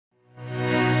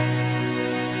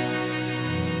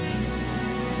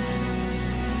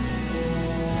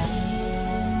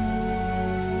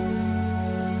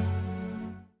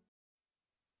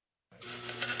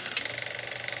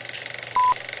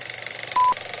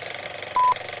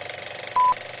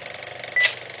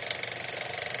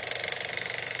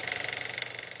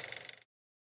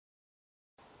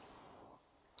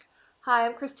Hi,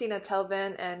 I'm Christina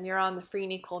Tobin, and you're on the Free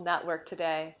and Equal Network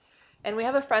today. And we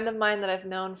have a friend of mine that I've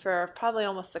known for probably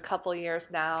almost a couple years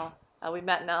now. We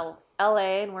met in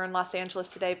LA, and we're in Los Angeles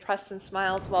today. Preston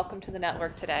Smiles, welcome to the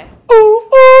network today. Ooh,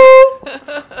 ooh.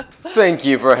 Thank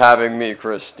you for having me,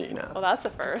 Christina. Well, that's a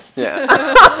first.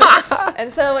 Yeah.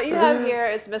 And so what you have here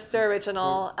is Mr.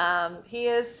 Original. He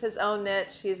is his own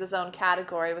niche. He's his own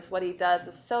category with what he does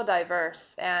is so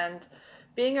diverse. And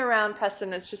being around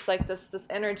Preston is just like this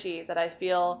energy that I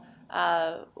feel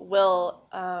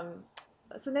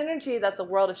it's an energy that the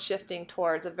world is shifting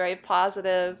towards, a very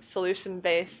positive,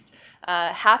 solution-based,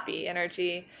 happy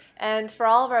energy. And for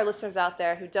all of our listeners out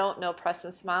there who don't know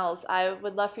Preston Smiles, I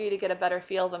would love for you to get a better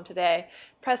feel of him today.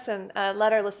 Preston,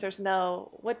 let our listeners know,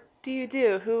 what do you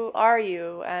do? Who are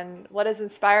you? And what has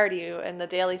inspired you in the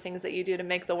daily things that you do to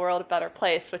make the world a better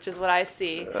place, which is what I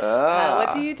see.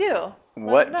 What do you do?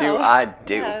 What do I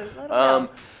do? Yeah, let 'em know.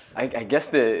 I guess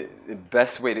the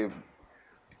best way to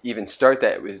even start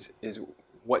that is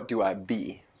what do I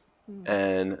be?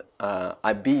 And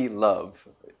I be love.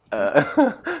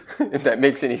 If that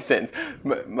makes any sense.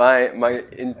 My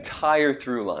entire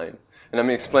through line, and I'm going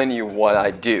to explain to you what I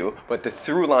do, but the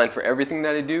through line for everything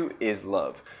that I do is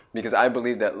love. Because I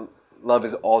believe that love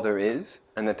is all there is,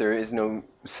 and that there is no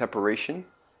separation,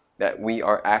 that we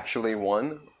are actually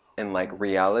one in like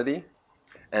reality,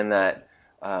 and that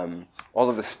all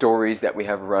of the stories that we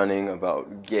have running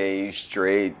about gay,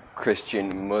 straight,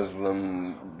 Christian,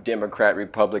 Muslim, Democrat,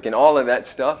 Republican, all of that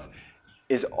stuff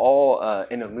is all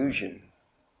an illusion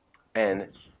and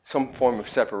some form of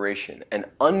separation. And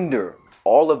under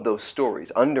all of those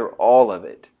stories, under all of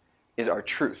it, is our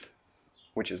truth,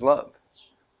 which is love.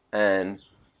 And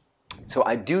so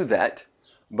I do that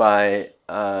by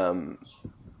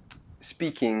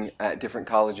speaking at different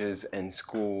colleges and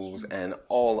schools and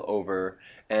all over.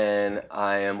 And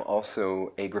I am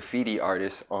also a graffiti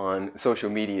artist on social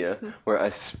media where I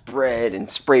spread and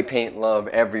spray paint love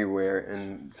everywhere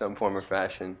in some form or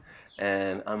fashion.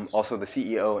 And I'm also the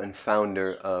CEO and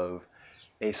founder of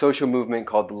a social movement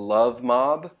called the Love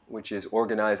Mob, which is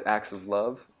organized acts of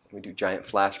love. We do giant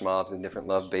flash mobs and different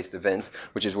love-based events,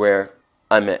 which is where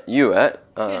I met you at.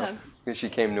 Yeah. Because she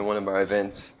came to one of our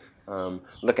events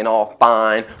looking all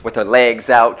fine with her legs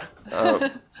out.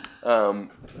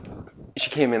 She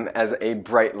came in as a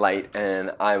bright light,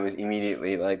 and I was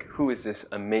immediately like, who is this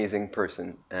amazing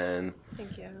person? And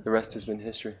Thank you. the rest has been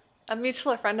history. A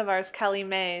mutual friend of ours, Kelly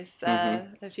Mays,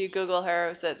 if you Google her,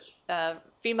 was a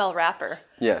female rapper.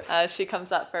 Yes. She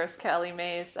comes up first. Kelly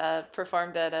Mays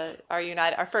performed at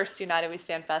our first United We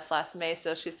Stand Fest last May.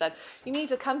 So she said, you need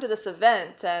to come to this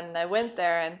event. And I went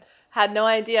there and had no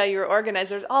idea you were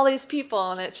organized. There's all these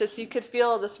people, and it's just, you could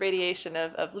feel this radiation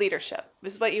of leadership.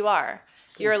 This is what you are.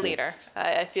 You're a leader.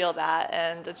 I feel that.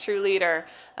 And a true leader,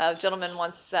 a gentleman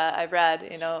once I read,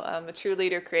 a true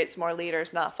leader creates more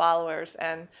leaders, not followers.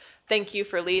 And thank you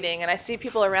for leading. And I see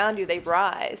people around you, they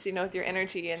rise, with your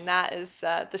energy. And that is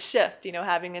the shift,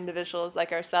 having individuals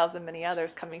like ourselves and many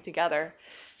others coming together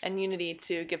in unity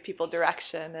to give people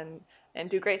direction and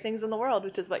do great things in the world,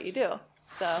 which is what you do.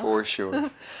 So, For sure.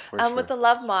 For sure. With the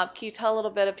Love Mob, can you tell a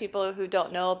little bit of people who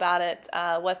don't know about it,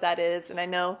 what that is? And I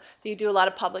know that you do a lot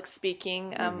of public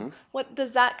speaking. What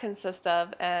does that consist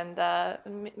of? And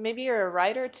maybe you're a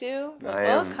writer too? I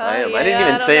am. Huh? I Yeah, didn't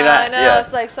even I don't say know. that. I know. Yeah.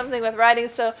 It's like something with writing.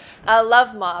 So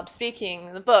Love Mob,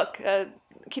 speaking, the book.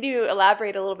 Can you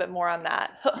elaborate a little bit more on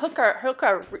that? Hook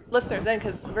our listeners in,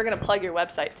 because we're going to plug your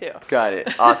website too. Got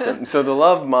it. Awesome. So the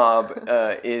Love Mob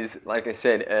is, like I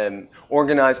said,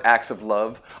 organized acts of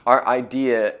love. Our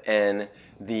idea and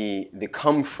the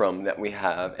come from that we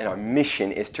have and our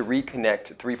mission is to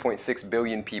reconnect 3.6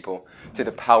 billion people to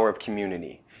the power of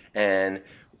community. And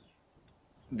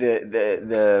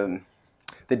the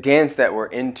dance that we're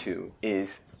into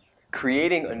is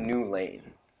creating a new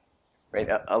lane, right?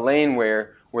 A lane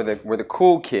where the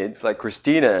cool kids like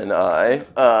Christina and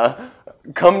I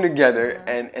come together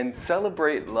and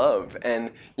celebrate love.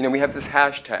 And we have this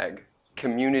hashtag,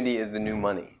 community is the new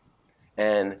money.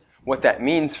 And what that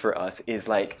means for us is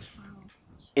like,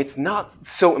 it's not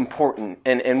so important.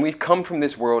 And we've come from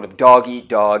this world of dog eat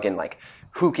dog and like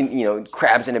who can,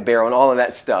 crabs in a barrel and all of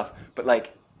that stuff. But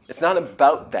like, it's not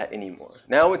about that anymore.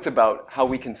 Now it's about how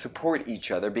we can support each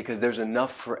other because there's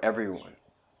enough for everyone.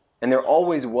 And there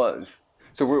always was.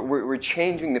 So we're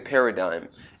changing the paradigm,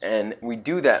 and we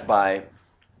do that by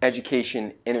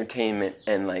education, entertainment,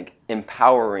 and like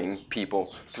empowering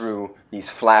people through these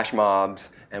flash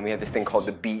mobs. And we have this thing called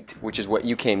The Beat, which is what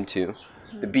you came to.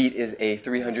 The Beat is a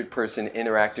 300-person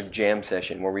interactive jam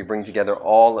session where we bring together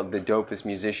all of the dopest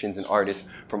musicians and artists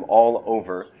from all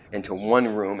over, into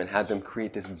one room and have them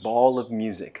create this ball of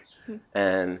music,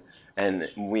 and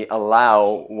we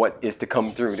allow what is to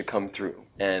come through.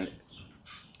 And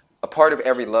a part of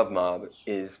every love mob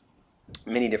is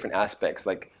many different aspects.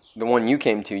 Like the one you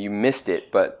came to, you missed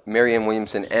it, but Marianne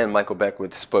Williamson and Michael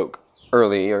Beckwith spoke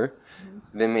earlier.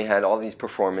 Then we had all these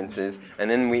performances,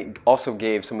 and then we also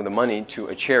gave some of the money to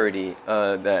a charity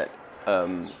that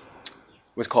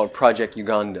was called Project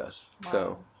Uganda. Wow.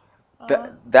 So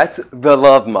that's the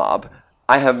love mob.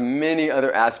 I have many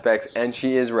other aspects, and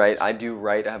she is right. I do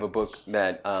write. I have a book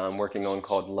that I'm working on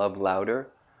called Love Louder,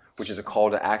 which is a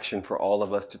call to action for all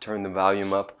of us to turn the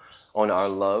volume up on our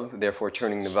love, therefore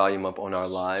turning the volume up on our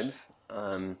lives.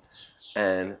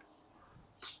 And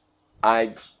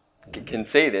I can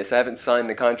say this. I haven't signed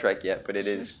the contract yet, but it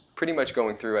is pretty much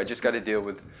going through. I just got to deal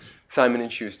with Simon &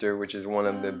 Schuster, which is one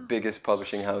of the biggest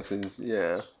publishing houses.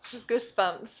 Yeah.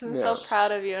 Goosebumps. I'm so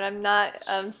proud of you, and I'm not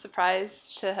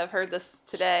surprised to have heard this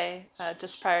today,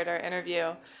 just prior to our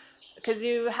interview, because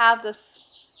you have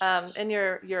this in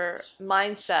your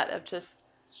mindset of just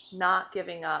not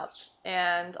giving up.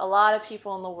 And a lot of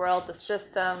people in the world, the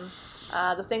system,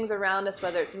 the things around us,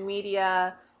 whether it's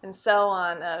media and so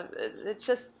on,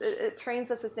 it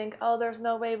trains us to think, oh, there's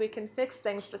no way we can fix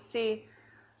things. But see,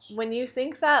 when you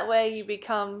think that way, you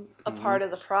become a part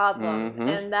of the problem,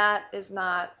 and that is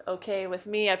not okay with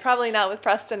me. Probably not with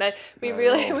Preston. We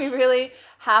really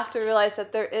have to realize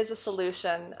that there is a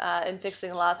solution in fixing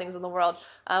a lot of things in the world,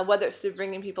 whether it's through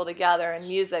bringing people together in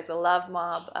music, the love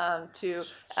mob, to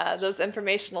those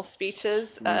informational speeches.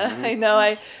 I know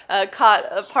I caught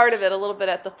a part of it a little bit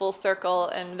at the Full Circle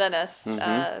in Venice,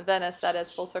 that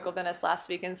is Full Circle Venice last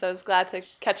week, and so I was glad to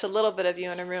catch a little bit of you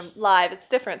in a room live. It's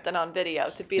different than on video,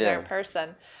 to be there in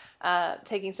person,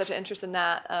 taking such an interest in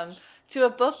that, to a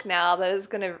book now that is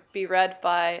going to be read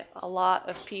by a lot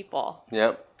of people.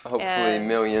 Yep. Hopefully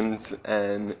millions.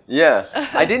 And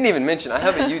I didn't even mention I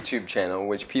have a YouTube channel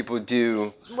which people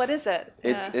do. What is it?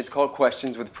 It's called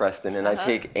Questions with Preston, and I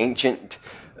take ancient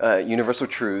universal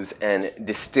truths and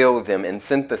distill them and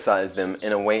synthesize them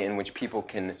in a way in which people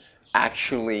can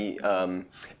actually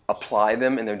apply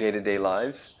them in their day-to-day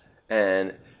lives.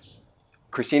 And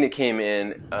Christina came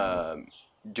in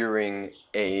during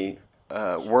a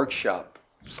workshop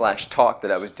 / talk that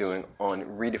I was doing on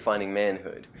redefining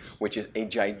manhood, which is a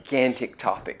gigantic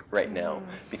topic right now,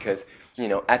 because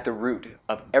at the root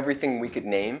of everything we could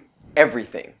name,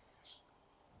 everything,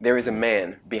 there is a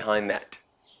man behind that.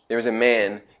 There is a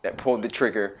man that pulled the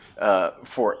trigger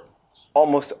for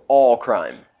almost all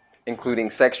crime, including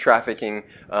sex trafficking,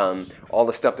 all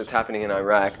the stuff that's happening in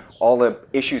Iraq, all the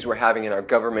issues we're having in our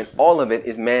government. All of it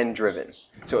is man-driven.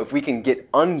 So if we can get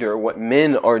under what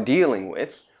men are dealing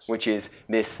with, which is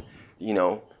this,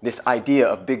 this idea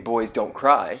of big boys don't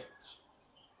cry,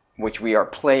 which we are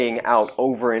playing out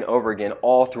over and over again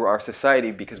all through our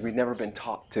society because we've never been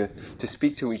taught to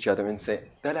speak to each other and say,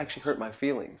 that actually hurt my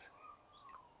feelings.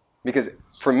 Because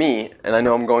for me, and I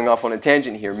know I'm going off on a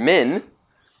tangent here, men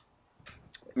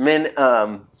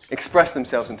express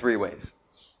themselves in 3 ways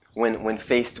when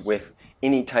faced with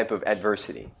any type of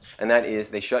adversity. And that is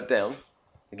they shut down,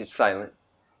 they get silent,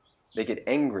 they get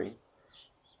angry,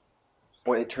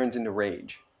 or it turns into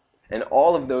rage. And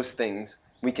all of those things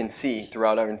we can see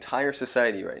throughout our entire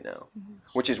society right now,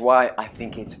 which is why I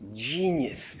think it's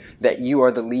genius that you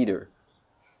are the leader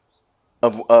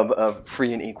of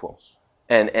free and equal.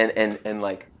 And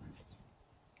like,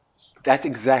 that's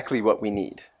exactly what we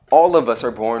need. All of us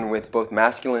are born with both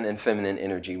masculine and feminine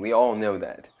energy. We all know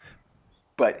that.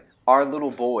 But our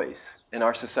little boys in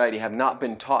our society have not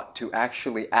been taught to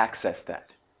actually access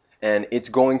that. And it's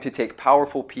going to take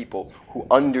powerful people who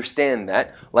understand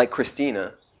that, like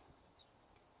Christina,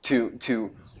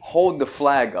 to hold the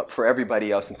flag up for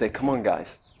everybody else and say, come on,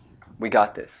 guys, we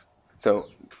got this. So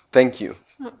thank you.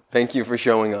 Thank you for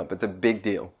showing up. It's a big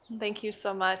deal. Thank you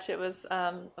so much. It was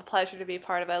a pleasure to be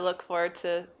part of it. I look forward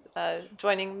to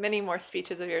joining many more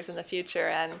speeches of yours in the future.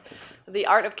 And the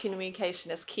art of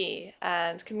communication is key.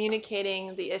 And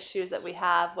communicating the issues that we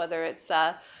have, whether it's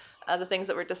the things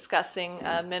that we're discussing,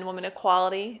 men-woman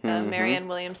equality, Marianne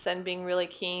Williamson being really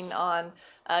keen on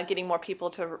getting more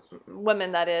people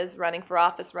women that is, running for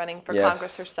office, running for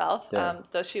Congress herself.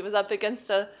 Though she was up against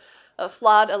a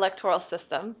flawed electoral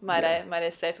system, might I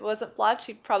say. If it wasn't flawed,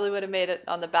 she probably would have made it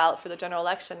on the ballot for the general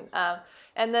election.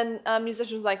 And then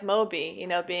musicians like Moby,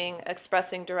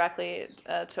 expressing directly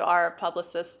to our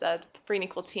publicist, free and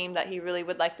equal team that he really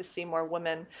would like to see more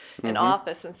women in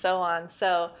office and so on.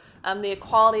 So the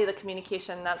equality, the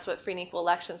communication, that's what Free and Equal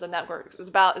Elections and Networks is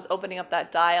about, is opening up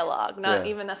that dialogue, not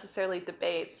even necessarily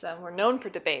debates. We're known for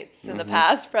debates in the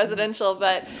past, presidential,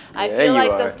 but I feel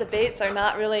like those debates are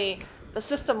not really, the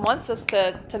system wants us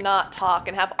to not talk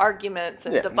and have arguments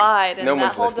and divide, and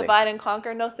that whole divide and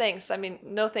conquer, no thanks. I mean,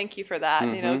 no thank you for that,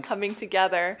 you know, coming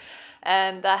together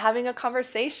and having a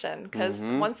conversation, because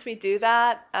once we do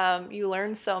that, you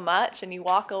learn so much and you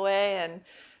walk away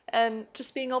and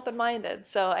just being open-minded.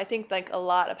 So I think like a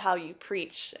lot of how you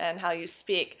preach and how you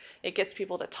speak, it gets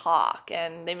people to talk,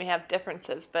 and they may have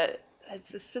differences, but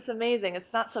it's just amazing.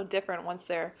 It's not so different once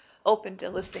they're open to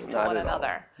listening to one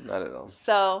another. Not at all.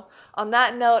 So on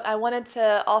that note, I wanted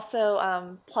to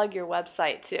also plug your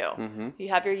website too. You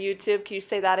have your YouTube. Can you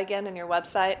say that again, and your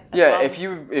website? Yeah,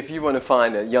 well? if you want to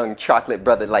find a young chocolate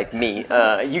brother like me,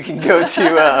 you can go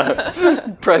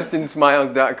to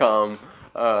PrestonSmiles.com.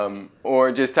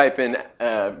 Or just type in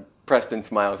Preston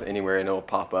Smiles anywhere and it'll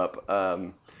pop up.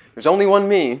 There's only one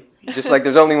me, just like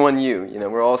there's only one you. You know,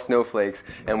 we're all snowflakes,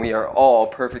 and we are all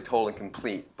perfect, whole, and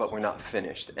complete, but we're not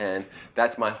finished. And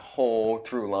that's my whole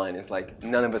through line, is like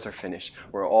none of us are finished.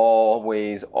 We're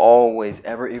always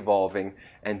ever evolving,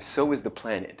 and so is the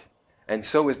planet, and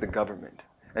so is the government,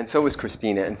 and so is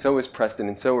Christina, and so is Preston,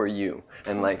 and so are you.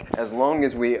 And like, as long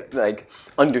as we like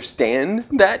understand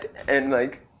that and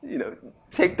like, you know,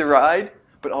 take the ride,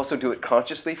 but also do it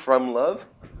consciously from love,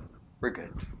 we're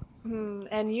good.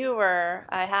 And you were,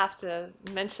 I have to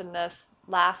mention this,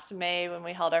 last May when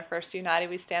we held our first United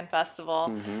We Stand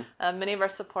Festival. Many of our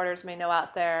supporters may know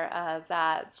out there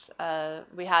that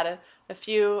we had a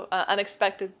few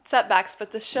unexpected setbacks,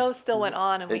 but the show still went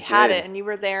on, and we had it, and you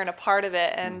were there and a part of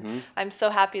it. And I'm so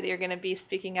happy that you're going to be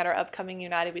speaking at our upcoming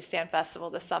United We Stand Festival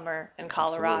this summer in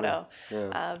Colorado.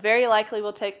 Very likely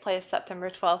will take place September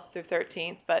 12th through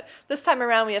 13th, but this time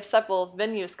around we have several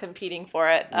venues competing for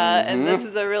it, and this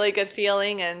is a really good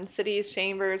feeling, and cities,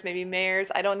 chambers, maybe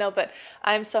mayors, I don't know, but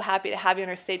I'm so happy to have you on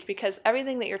our stage, because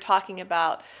everything that you're talking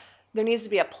about, there needs to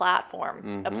be a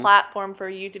platform for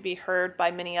you to be heard by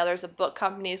many others. A book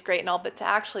company is great and all, but to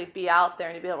actually be out there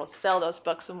and to be able to sell those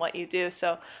books and what you do.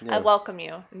 So I welcome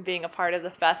you in being a part of the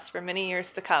fest for many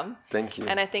years to come. Thank you.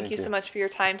 And I thank you so much for your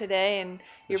time today and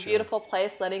your beautiful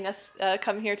place, letting us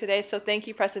come here today. So thank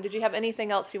you, Preston. Did you have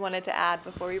anything else you wanted to add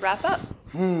before we wrap up?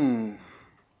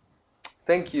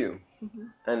 Thank you.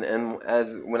 And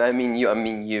as when I mean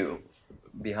you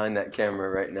behind that camera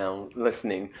right now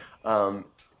listening.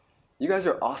 You guys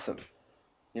are awesome.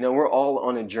 You know, we're all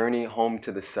on a journey home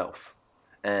to the self.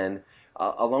 And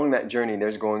along that journey,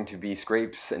 there's going to be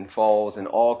scrapes and falls and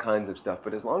all kinds of stuff.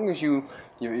 But as long as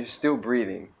you're still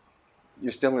breathing,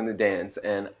 you're still in the dance.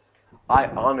 And I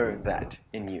honor that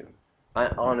in you. I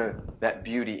honor that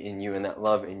beauty in you and that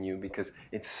love in you, because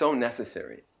it's so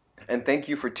necessary. And thank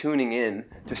you for tuning in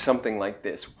to something like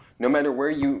this. No matter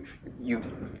where you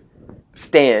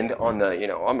stand on the, you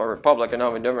know, I'm a Republican,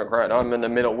 I'm a Democrat, I'm in the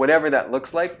middle, whatever that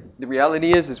looks like, the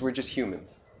reality is we're just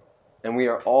humans. And we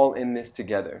are all in this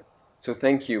together. So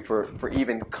thank you for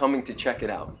even coming to check it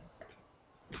out.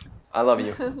 I love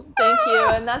you. Thank you.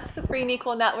 And that's the Free and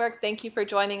Equal Network. Thank you for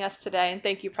joining us today. And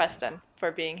thank you, Preston,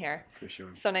 for being here. For sure.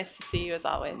 So nice to see you as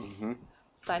always.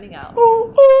 Signing out.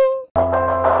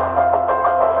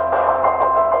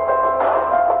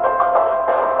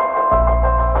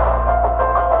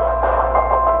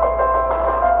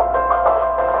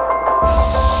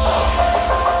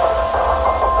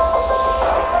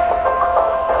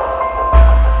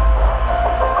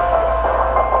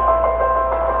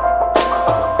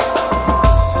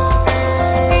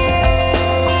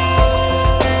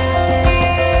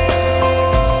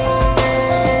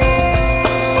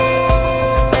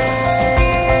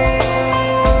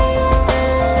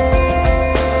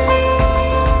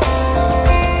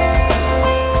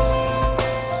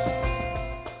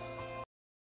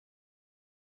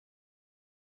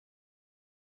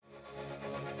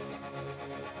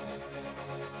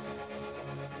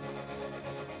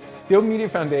 The Open Media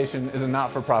Foundation is a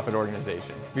not-for-profit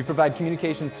organization. We provide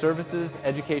communications services,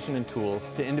 education, and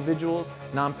tools to individuals,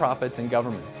 nonprofits, and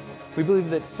governments. We believe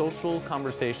that social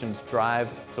conversations drive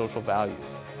social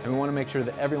values, and we want to make sure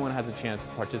that everyone has a chance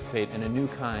to participate in a new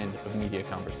kind of media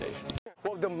conversation.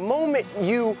 Well, the moment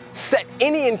you set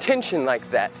any intention like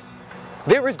that,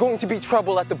 there is going to be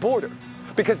trouble at the border,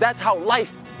 because that's how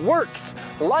life works.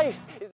 Life